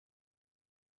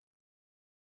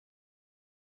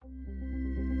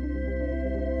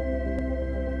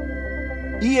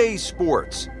EA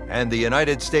Sports and the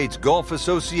United States Golf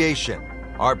Association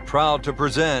are proud to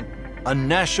present a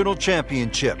national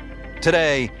championship.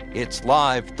 Today, it's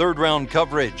live third-round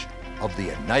coverage of the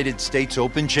United States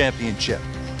Open Championship.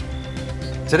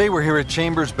 Today, we're here at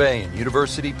Chambers Bay in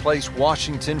University Place,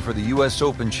 Washington for the U.S.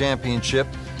 Open Championship.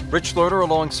 Rich Loader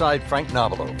alongside Frank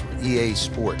Nobilo for EA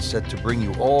Sports, set to bring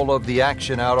you all of the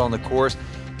action out on the course.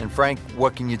 And Frank,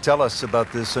 what can you tell us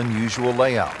about this unusual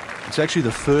layout? It's actually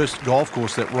the first golf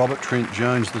course that Robert Trent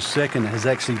Jones II has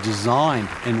actually designed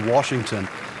in Washington.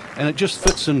 And it just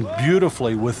fits in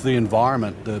beautifully with the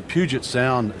environment. The Puget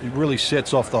Sound, it really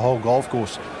sets off the whole golf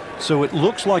course. So it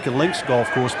looks like a links golf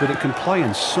course, but it can play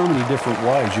in so many different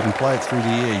ways. You can play it through the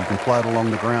air, you can play it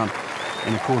along the ground.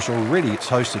 And of course, already it's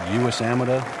hosted US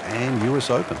Amateur and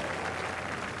US Open.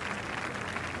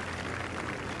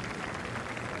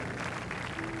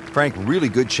 Frank, really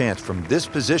good chance from this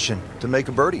position to make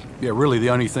a birdie. Yeah, really the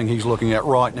only thing he's looking at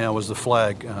right now is the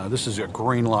flag. This is a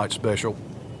green light special.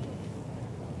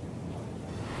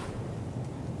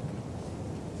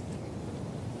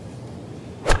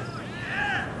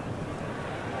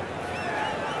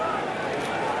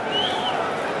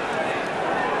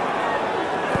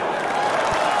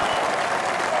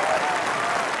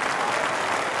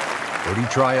 Birdie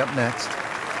try up next.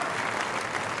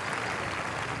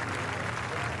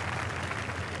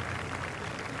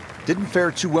 Didn't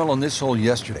fare too well on this hole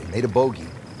yesterday. Made a bogey.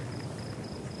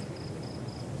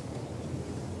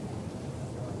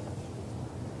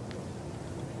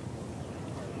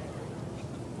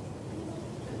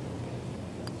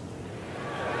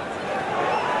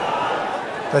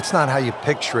 That's not how you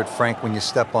picture it, Frank, when you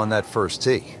step on that first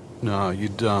tee. No,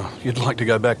 you'd like to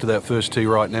go back to that first tee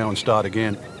right now and start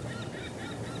again.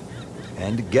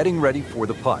 And getting ready for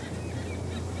the putt.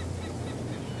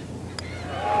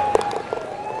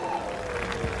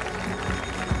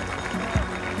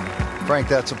 Frank,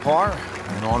 that's a par,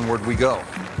 and onward we go.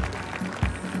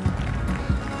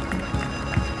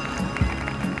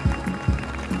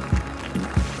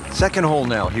 Second hole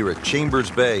now here at Chambers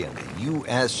Bay in the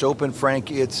U.S. Open. Frank,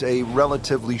 it's a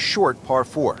relatively short par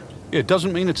 4. It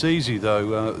doesn't mean it's easy,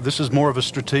 though. This is more of a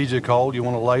strategic hole. You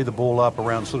want to lay the ball up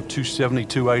around sort of 270,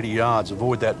 280 yards.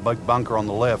 Avoid that big bunker on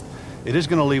the left. It is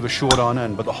going to leave a short iron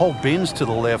in, but the hole bends to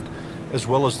the left as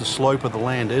well as the slope of the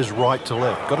land is right to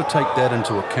left. Got to take that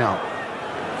into account.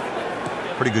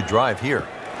 Pretty good drive here.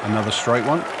 Another straight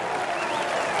one.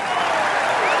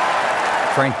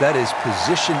 Frank, that is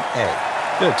position A.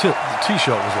 Yeah, the tee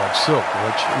shot was like silk,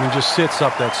 Rich. I mean, just sets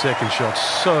up that second shot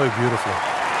so beautifully.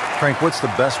 Frank, what's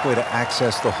the best way to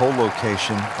access the hole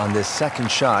location on this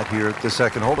second shot here at the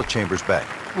second hole at Chambers Bay?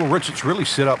 Well, Rich, it's really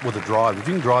set up with a drive. If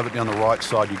you can drive it down the right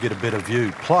side, you get a better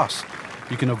view. Plus,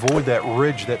 you can avoid that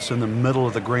ridge that's in the middle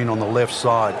of the green on the left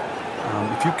side.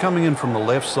 If you're coming in from the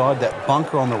left side, that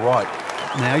bunker on the right,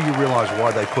 now you realize why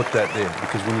they put that there.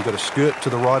 Because when you've got a skirt to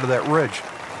the right of that ridge,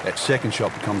 that second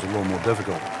shot becomes a little more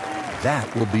difficult. That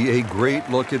will be a great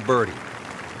look at birdie.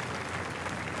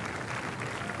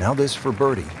 Now this for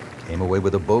birdie. Came away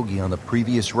with a bogey on the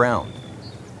previous round.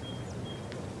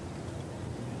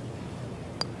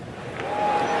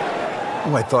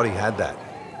 Oh, I thought he had that.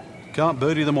 Can't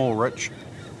birdie them all, Rich.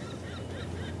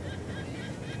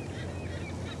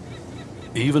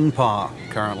 Even par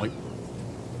currently.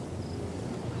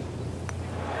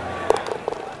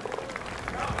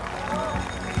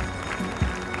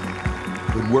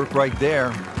 Good work right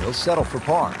there. He'll settle for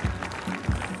par.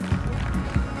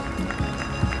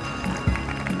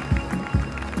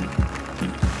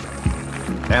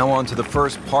 Now on to the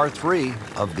first par 3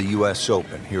 of the U.S.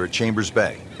 Open here at Chambers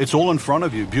Bay. It's all in front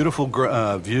of you. Beautiful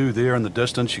view there in the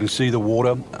distance. You can see the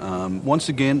water. Once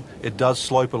again, it does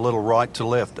slope a little right to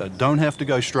left. Don't have to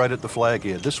go straight at the flag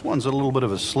here. This one's a little bit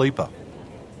of a sleeper.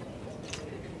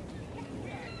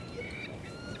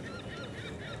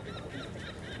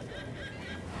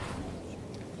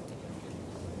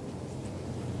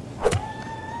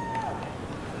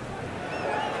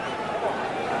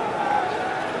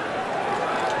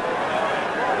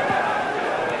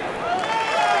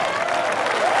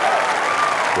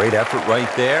 Great effort right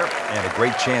there, and a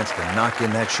great chance to knock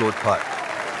in that short putt.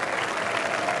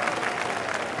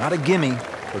 Not a gimme,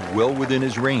 but well within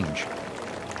his range.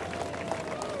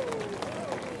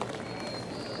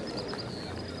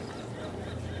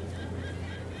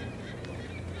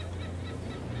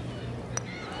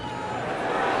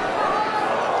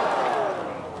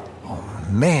 Oh,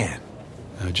 man.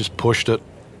 I just pushed it.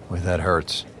 Boy, that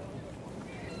hurts.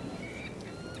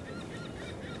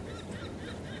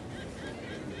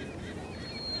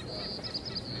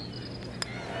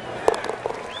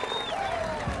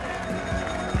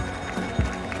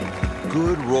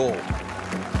 good roll.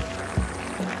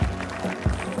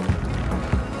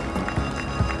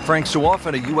 Frank, so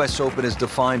often a U.S. Open is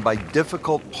defined by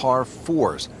difficult par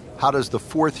fours. How does the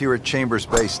fourth here at Chambers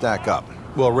Bay stack up?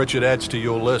 Well, Richard, adds to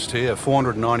your list here,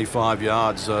 495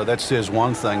 yards. That says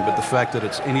one thing, but the fact that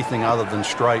it's anything other than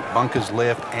straight, bunkers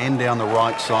left and down the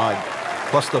right side,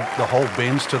 plus the hole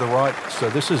bends to the right. So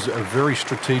this is a very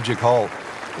strategic hole.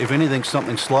 If anything,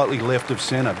 something slightly left of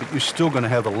center, but you're still going to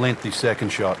have a lengthy second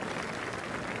shot.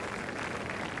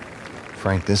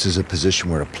 Frank, this is a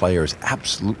position where a player is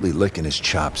absolutely licking his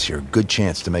chops here. Good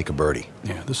chance to make a birdie.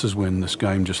 Yeah, this is when this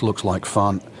game just looks like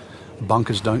fun.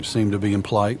 Bunkers don't seem to be in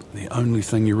play. The only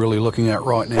thing you're really looking at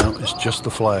right now is just the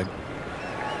flag.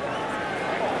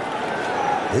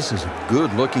 This is a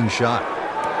good-looking shot.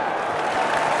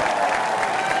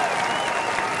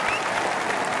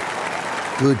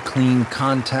 Good, clean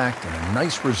contact and a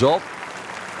nice result.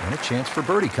 And a chance for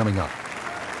birdie coming up.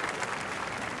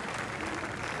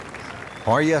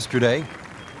 Par yesterday,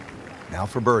 now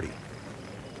for birdie.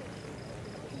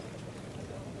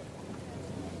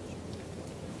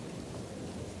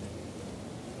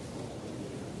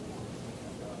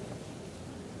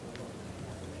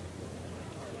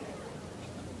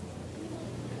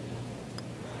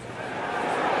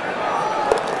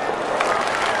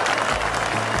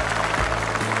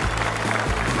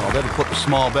 Well, that'll put the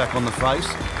smile back on the face.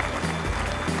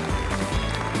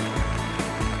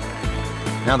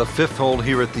 Now the fifth hole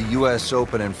here at the U.S.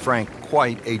 Open, and Frank,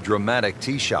 quite a dramatic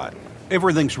tee shot.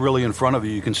 Everything's really in front of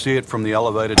you. You can see it from the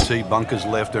elevated tee, bunkers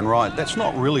left and right. That's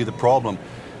not really the problem.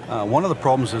 One of the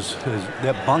problems is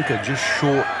that bunker just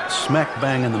short, smack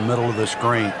bang in the middle of this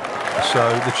green. So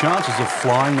the chances of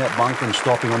flying that bunker and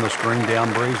stopping on this green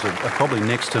down breeze are probably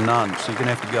next to none. So you're going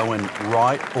to have to go in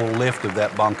right or left of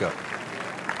that bunker.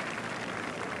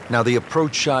 Now the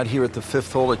approach shot here at the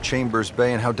fifth hole at Chambers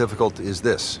Bay, and how difficult is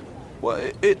this?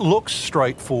 Well, it looks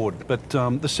straightforward, but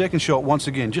the second shot, once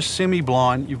again, just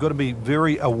semi-blind. You've got to be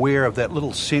very aware of that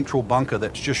little central bunker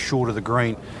that's just short of the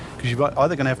green, because you're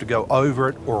either going to have to go over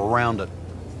it or around it.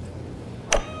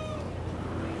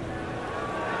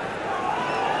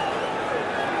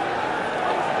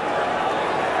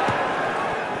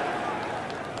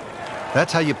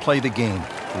 That's how you play the game,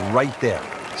 right there.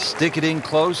 Stick it in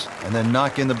close and then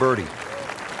knock in the birdie.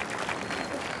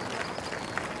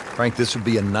 Frank, this would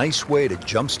be a nice way to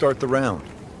jumpstart the round.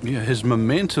 Yeah, his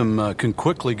momentum can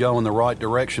quickly go in the right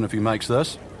direction if he makes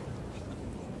this.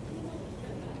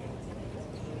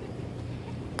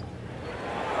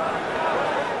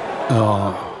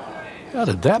 Oh, how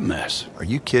did that miss? Are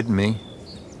you kidding me?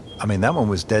 I mean, that one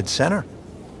was dead center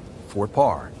for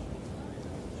par.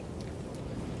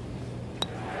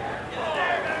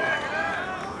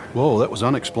 Whoa, that was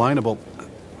unexplainable.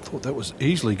 Thought that was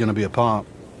easily going to be a par.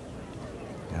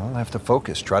 I'll have to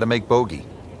focus, try to make bogey.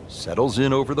 Settles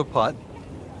in over the putt.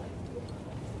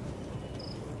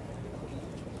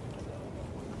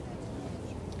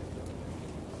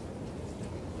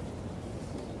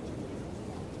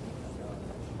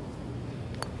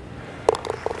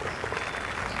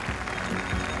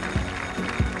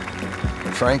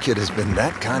 Frank, it has been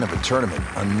that kind of a tournament.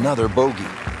 Another bogey.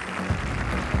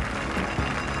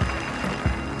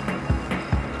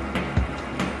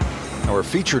 Our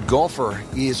featured golfer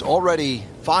is already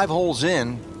 5 holes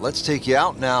in. Let's take you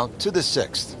out now to the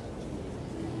 6th.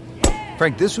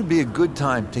 Frank, this would be a good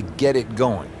time to get it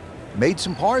going. Made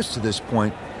some pars to this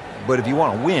point, but if you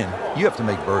want to win, you have to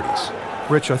make birdies.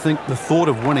 Rich, I think the thought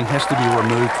of winning has to be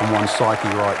removed from one's psyche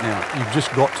right now. You've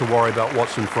just got to worry about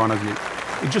what's in front of you.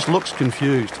 It just looks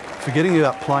confused, forgetting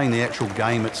about playing the actual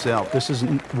game itself.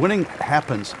 Winning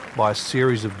happens by a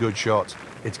series of good shots.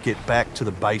 It's get back to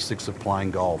the basics of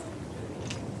playing golf.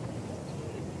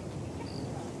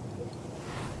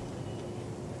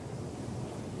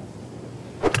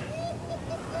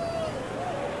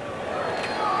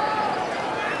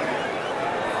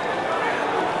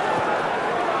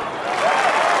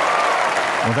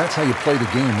 Well, that's how you play the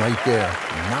game right there.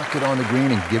 Knock it on the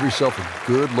green and give yourself a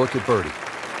good look at birdie.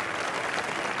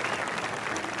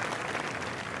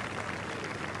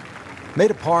 Made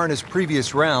a par in his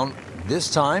previous round. This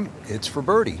time, it's for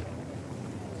birdie.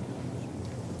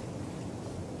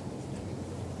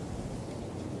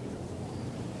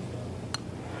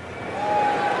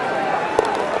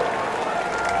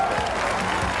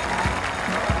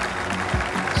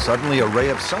 Suddenly a ray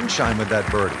of sunshine with that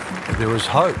birdie. There is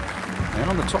hope. And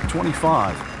on the top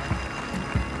 25.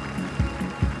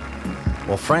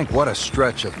 Well, Frank, what a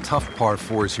stretch of tough par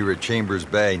 4s here at Chambers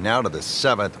Bay. Now to the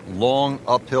 7th, long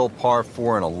uphill par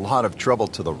 4 and a lot of trouble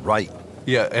to the right.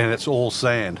 Yeah, and it's all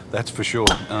sand, that's for sure.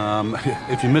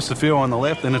 If you miss the fairway on the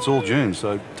left, then it's all dunes,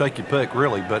 so take your pick,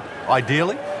 really. But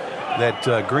ideally,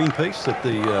 that green piece that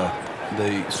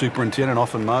the superintendent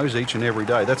often mows each and every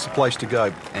day, that's the place to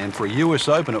go. And for a US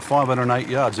Open at 508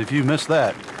 yards, if you miss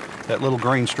that little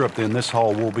green strip, then this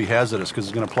hole will be hazardous because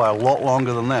it's going to play a lot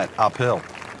longer than that uphill.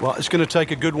 Well, it's going to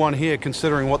take a good one here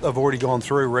considering what they've already gone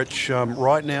through, Rich.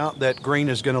 Right now, that green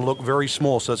is going to look very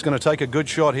small, so it's going to take a good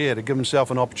shot here to give himself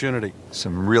an opportunity.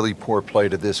 Some really poor play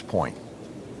to this point.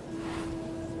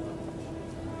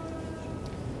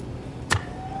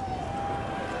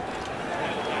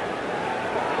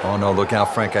 Oh, no, look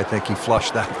out, Frank. I think he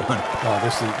flushed that one. Oh,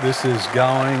 this is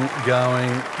gone.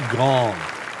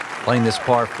 Playing this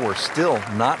par 4, still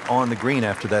not on the green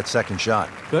after that second shot.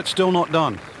 But still not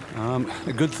done.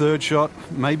 A good third shot,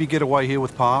 maybe get away here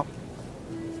with par.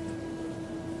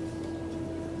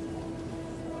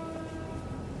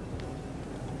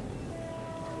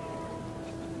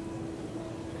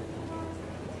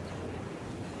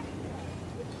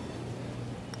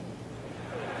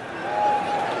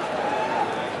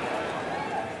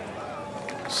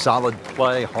 Solid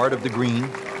play, heart of the green.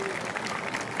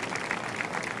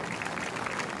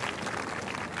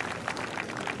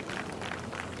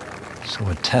 So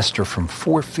a tester from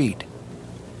 4 feet.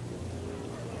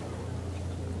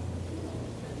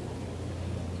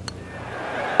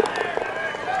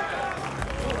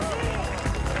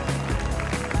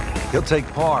 He'll take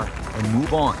par and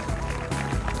move on.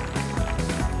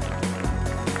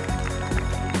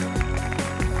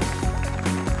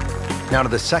 Now to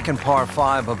the second par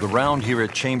 5 of the round here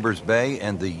at Chambers Bay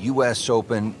and the US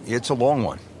Open. It's a long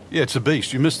one. Yeah, it's a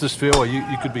beast. You miss this fairway,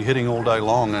 you could be hitting all day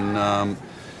long, and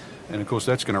of course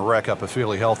that's going to rack up a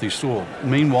fairly healthy score.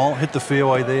 Meanwhile, hit the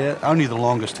fairway there. Only the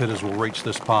longest hitters will reach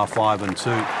this par 5 and 2.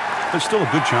 But still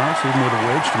a good chance, even with a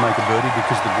wedge, to make a birdie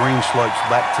because the green slopes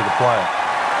back to the player.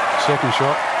 Second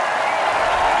shot.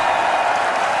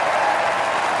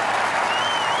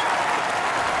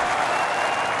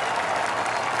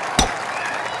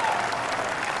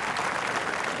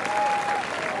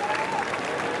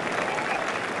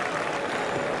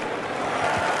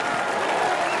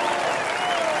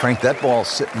 Frank, that ball's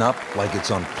sitting up like it's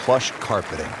on plush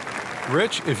carpeting.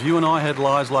 Rich, if you and I had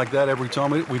lies like that every time,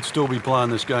 we'd still be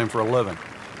playing this game for a living.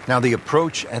 Now the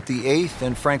approach at the 8th,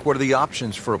 and Frank, what are the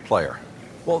options for a player?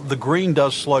 Well, the green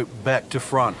does slope back to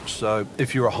front, so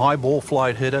if you're a high ball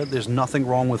flight hitter, there's nothing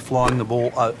wrong with flying the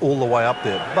ball all the way up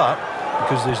there. But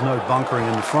because there's no bunkering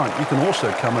in the front, you can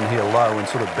also come in here low and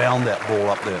sort of bound that ball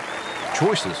up there.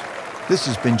 Choices. This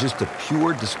has been just a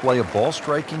pure display of ball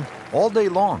striking all day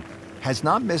long. Has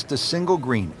not missed a single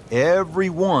green,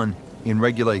 every one in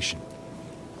regulation.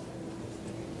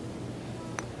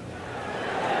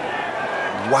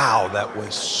 Wow, that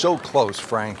was so close,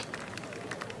 Frank.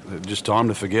 Just time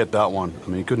to forget that one. I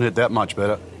mean, he couldn't hit that much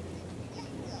better.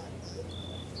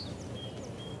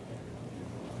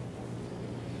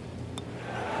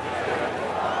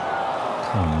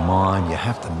 Come on, you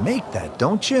have to make that,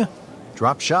 don't you?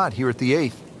 Drop shot here at the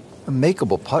 8th. A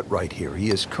makeable putt right here.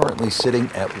 He is currently sitting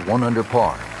at 1 under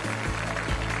par.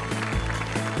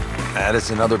 That is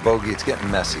another bogey. It's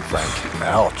getting messy, Frank.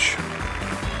 Ouch.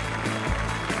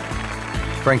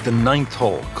 Frank, the 9th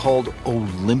hole, called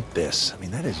Olympus. I mean,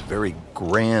 that is very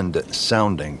grand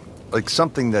sounding. Like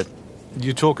something that...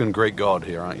 You're talking Greek god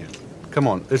here, aren't you? Come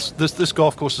on, this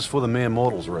golf course is for the mere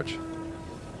mortals, Rich.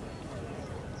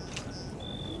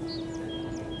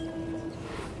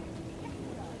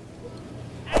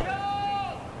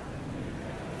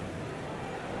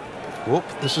 Whoop,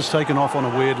 this is taken off on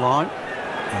a weird line.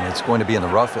 And it's going to be in the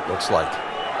rough, it looks like.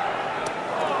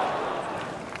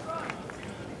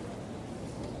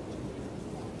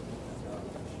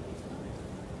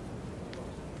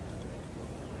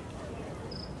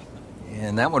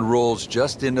 And that one rolls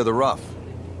just into the rough.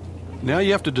 Now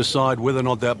you have to decide whether or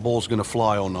not that ball's going to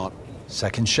fly or not.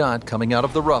 Second shot coming out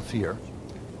of the rough here.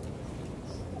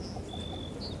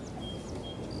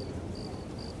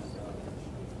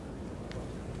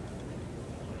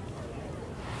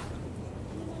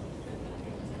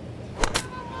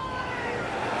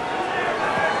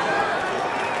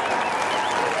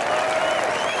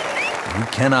 You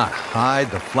cannot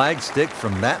hide the flagstick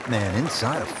from that man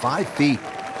inside of 5 feet.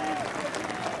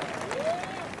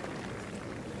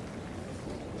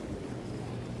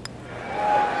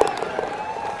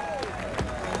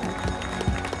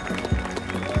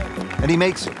 And he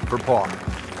makes it for par.